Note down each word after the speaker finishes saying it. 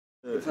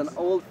It's an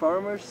old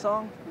farmer's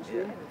song in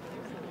Sweden.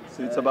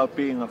 So it's about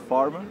being a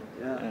farmer?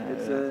 Yeah,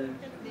 it's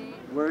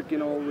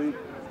working all week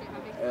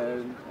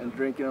and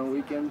drinking on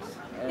weekends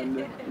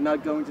and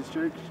not going to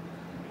church.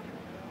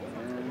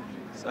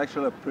 It's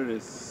actually pretty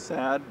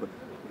sad, but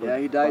yeah,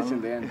 he dies fun.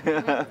 in the end.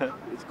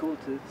 It's cool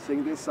to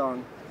sing this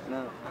song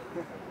now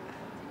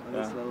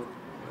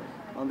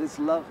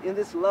in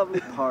this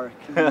lovely park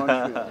in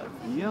Montréal.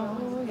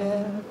 Jag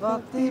är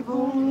fattig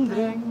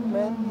bonddräng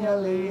men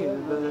jag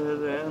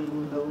lever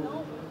ändå.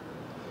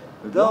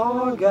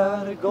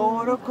 Dagar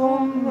går och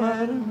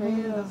kommer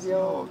medan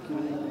jag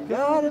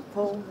krigar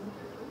på.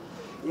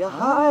 Jag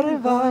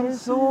harvar,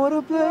 sår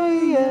och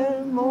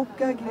plöjer,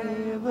 mockar,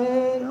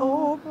 gräver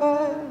och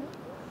bär.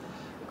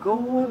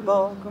 Går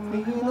bakom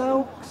mina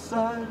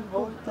oxar,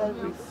 hottar,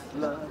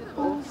 visslar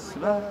och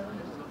svär.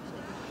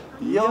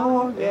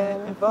 Jag är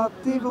en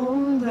fattig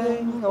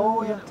bonddräng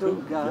och jag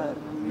tuggar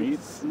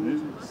mitt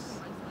snus.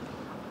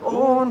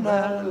 Och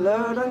när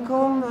lördagen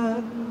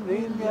kommer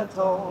vill jag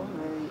ta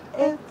mig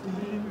ett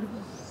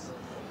hus.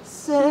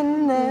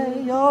 Sen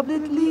när jag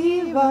blivit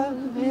livad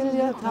vill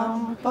jag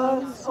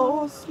tampas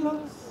och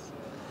slåss.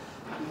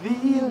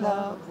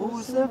 Vila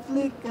hos en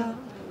flicka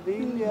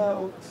vill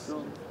jag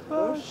också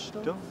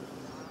förstås.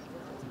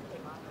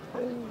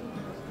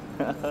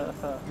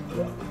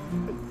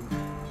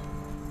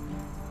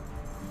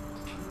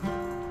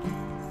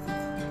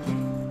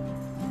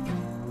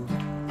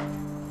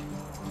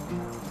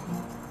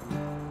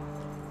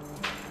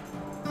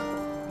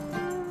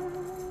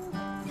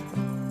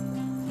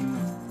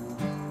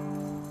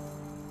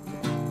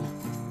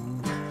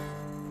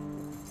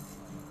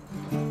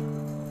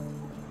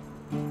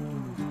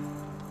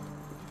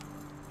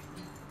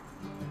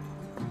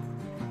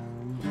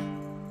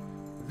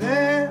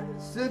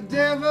 There's a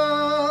devil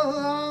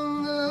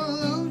on the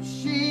loose,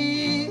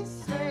 she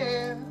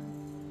said.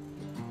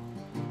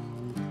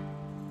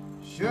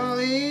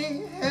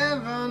 Surely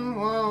heaven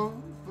won't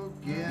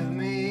forgive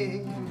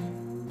me.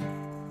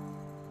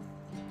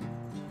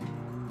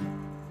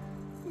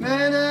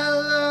 Man I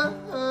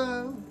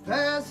love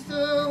passed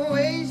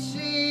away,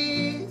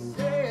 she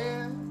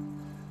said.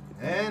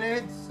 And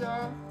it's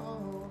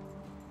all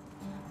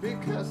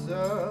because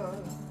of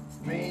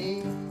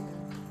me.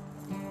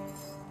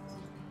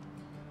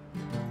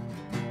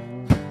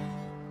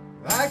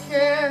 I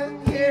can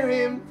hear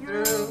him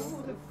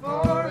through the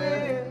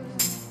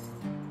forest.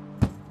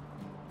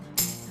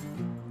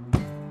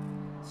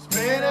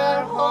 Spent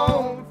at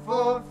home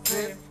for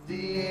 50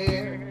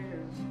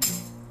 years.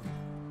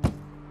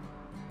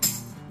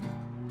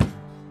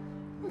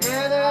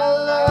 And I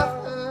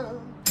love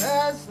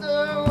passed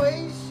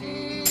away,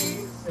 she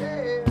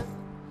said.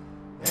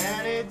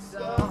 And it's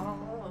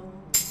all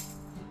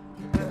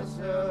because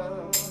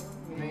of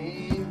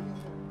me.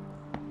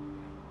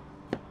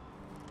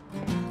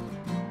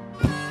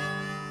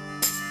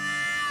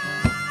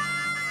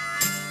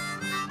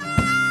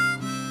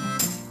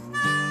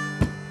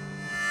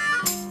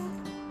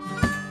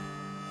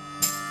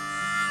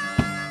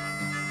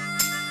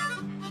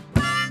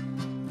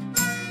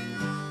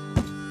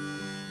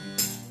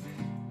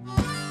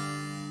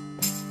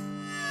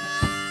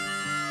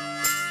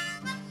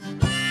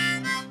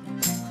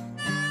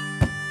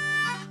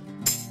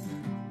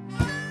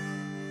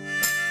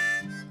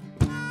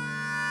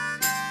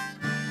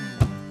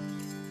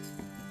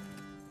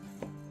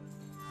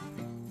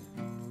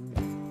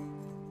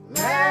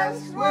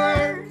 Last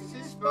words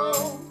he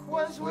spoke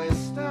was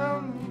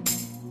wisdom.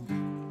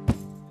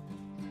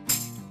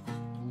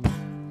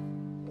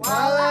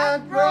 While I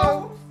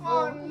drove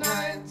for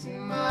 90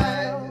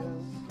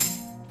 miles,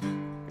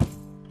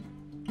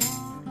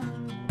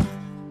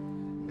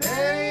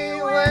 then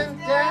he went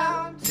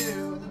down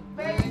to the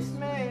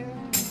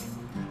basement.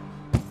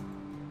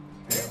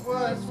 It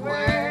was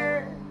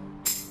where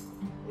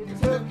he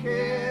took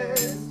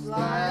his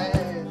life.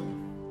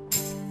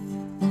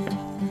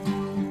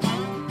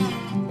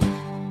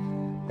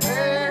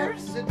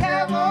 The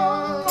devil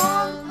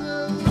on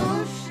the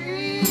loose,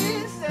 she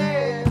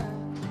said.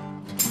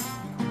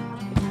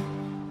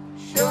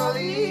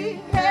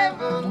 Surely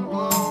heaven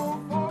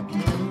won't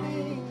forgive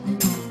me.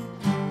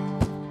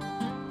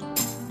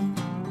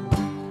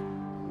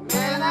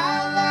 Man I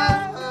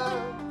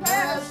love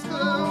passed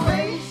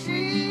away, she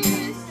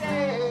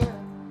said.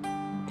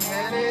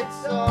 And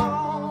it's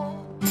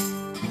all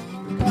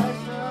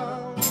because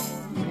of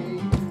me.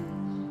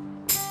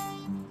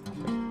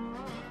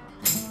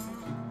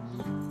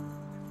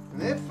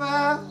 And if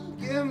I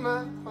give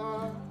my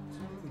heart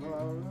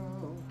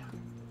tomorrow,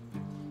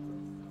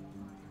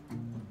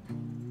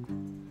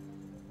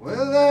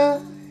 will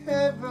the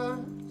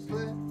heavens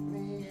let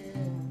me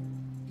in?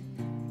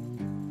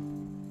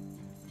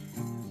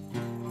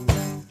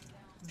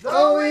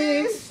 Though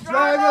we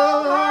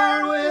struggle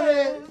hard with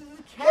it,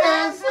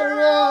 cancer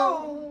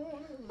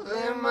road,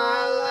 live my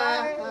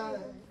life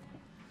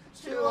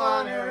to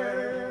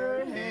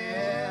honor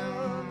him.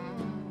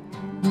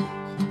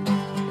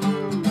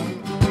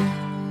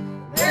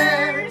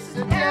 There's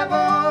the devil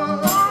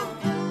on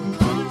the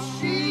loose,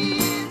 she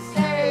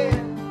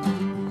said.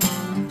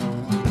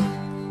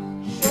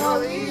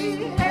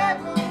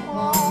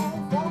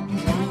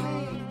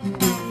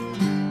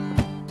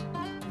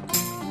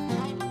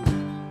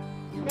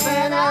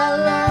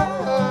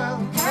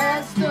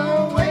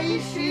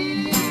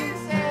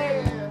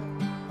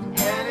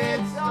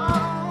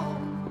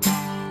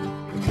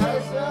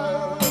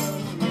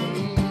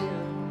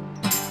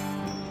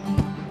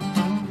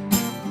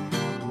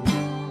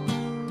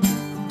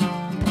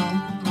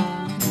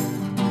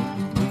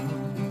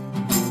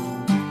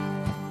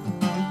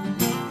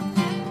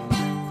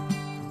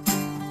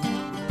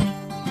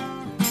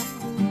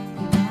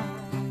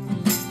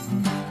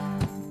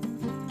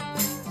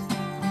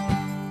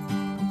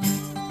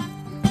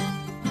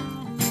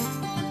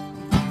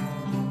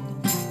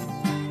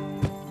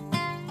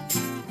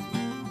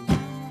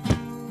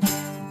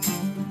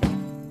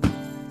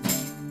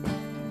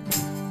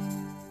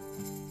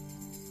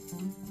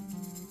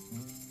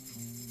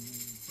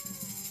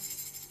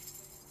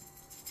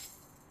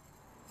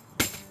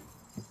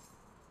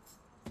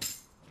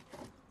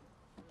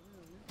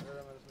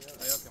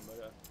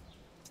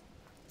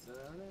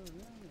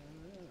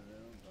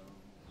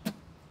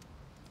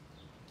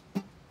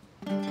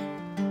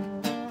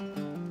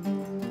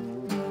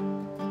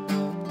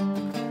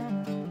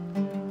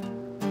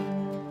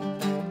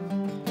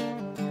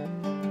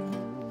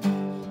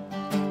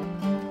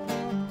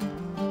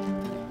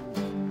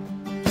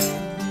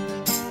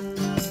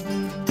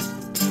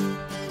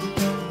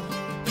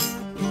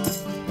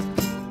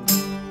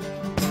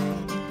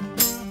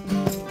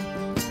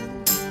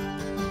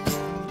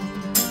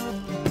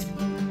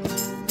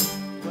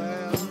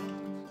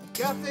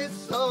 Got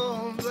this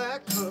old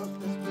black book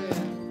that's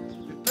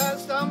been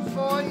passed on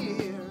for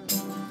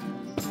years.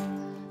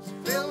 It's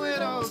filled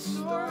with old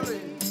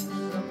stories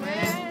of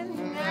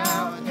men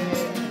now and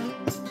then.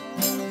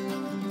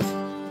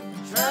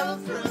 Travel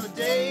through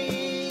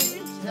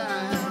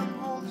daytime,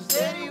 home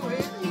steady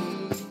with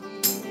ease.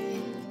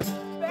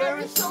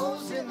 Bury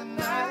souls in the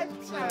night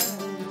time.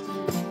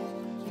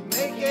 You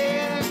make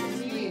it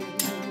clean.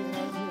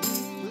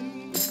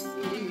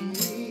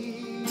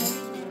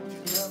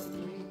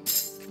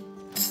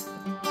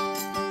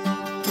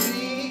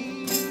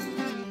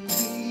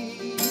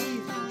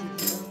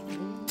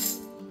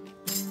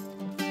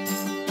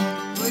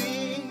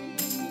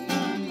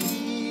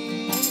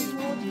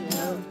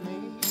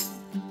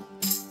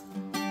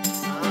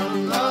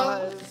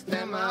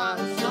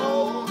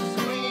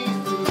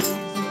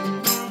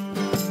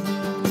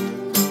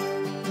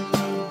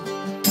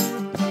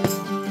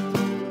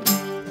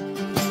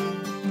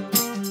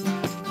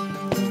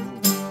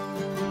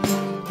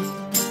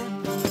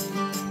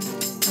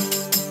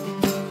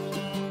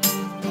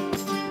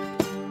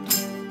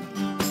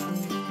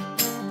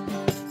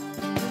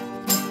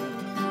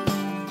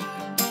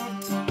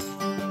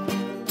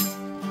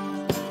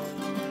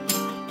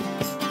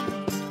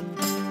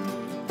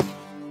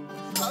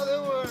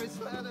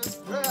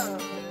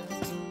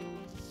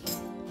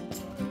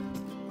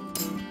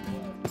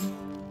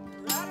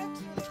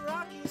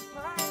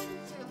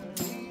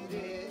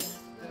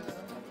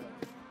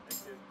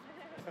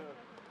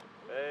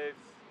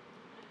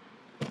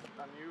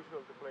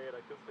 Unusual to play it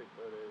acoustic,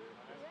 but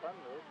it's fun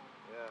though.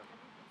 Yeah.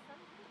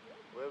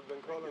 We've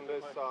been calling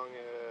this song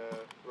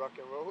rock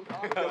and roll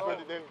because we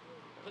didn't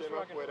came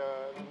up with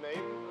a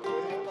name.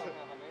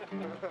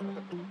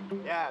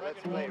 Yeah, let's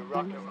play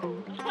rock and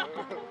roll.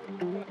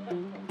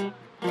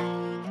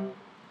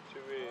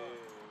 Should we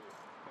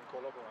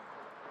kolla på den?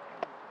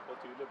 Vad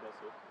tydligt bara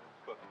så.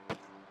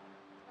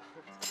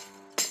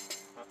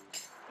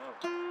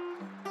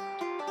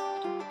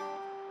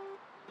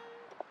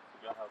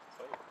 Jag har haft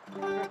så.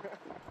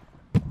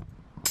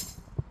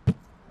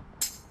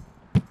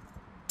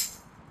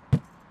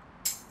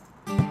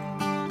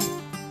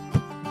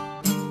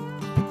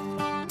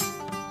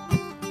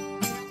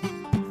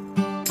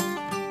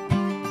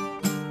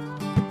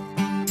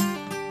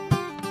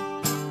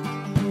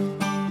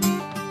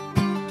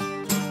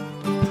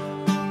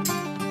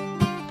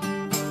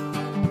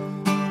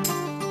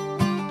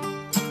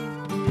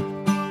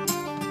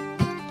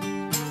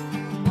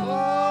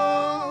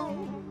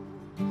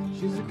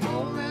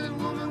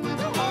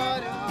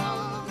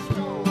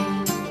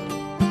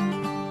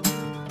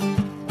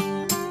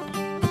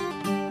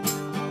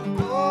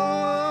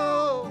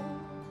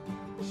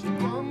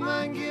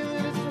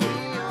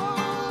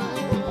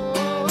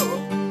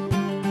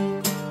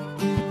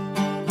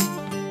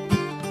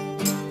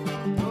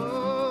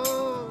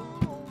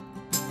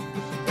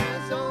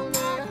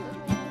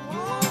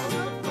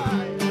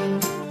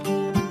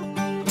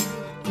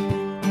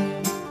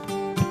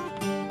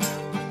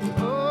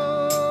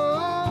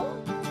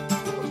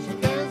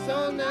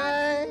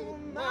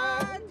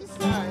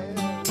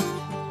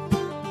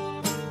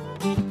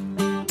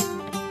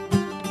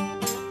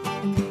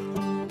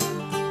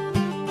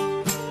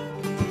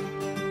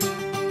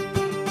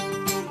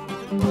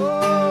 Oh,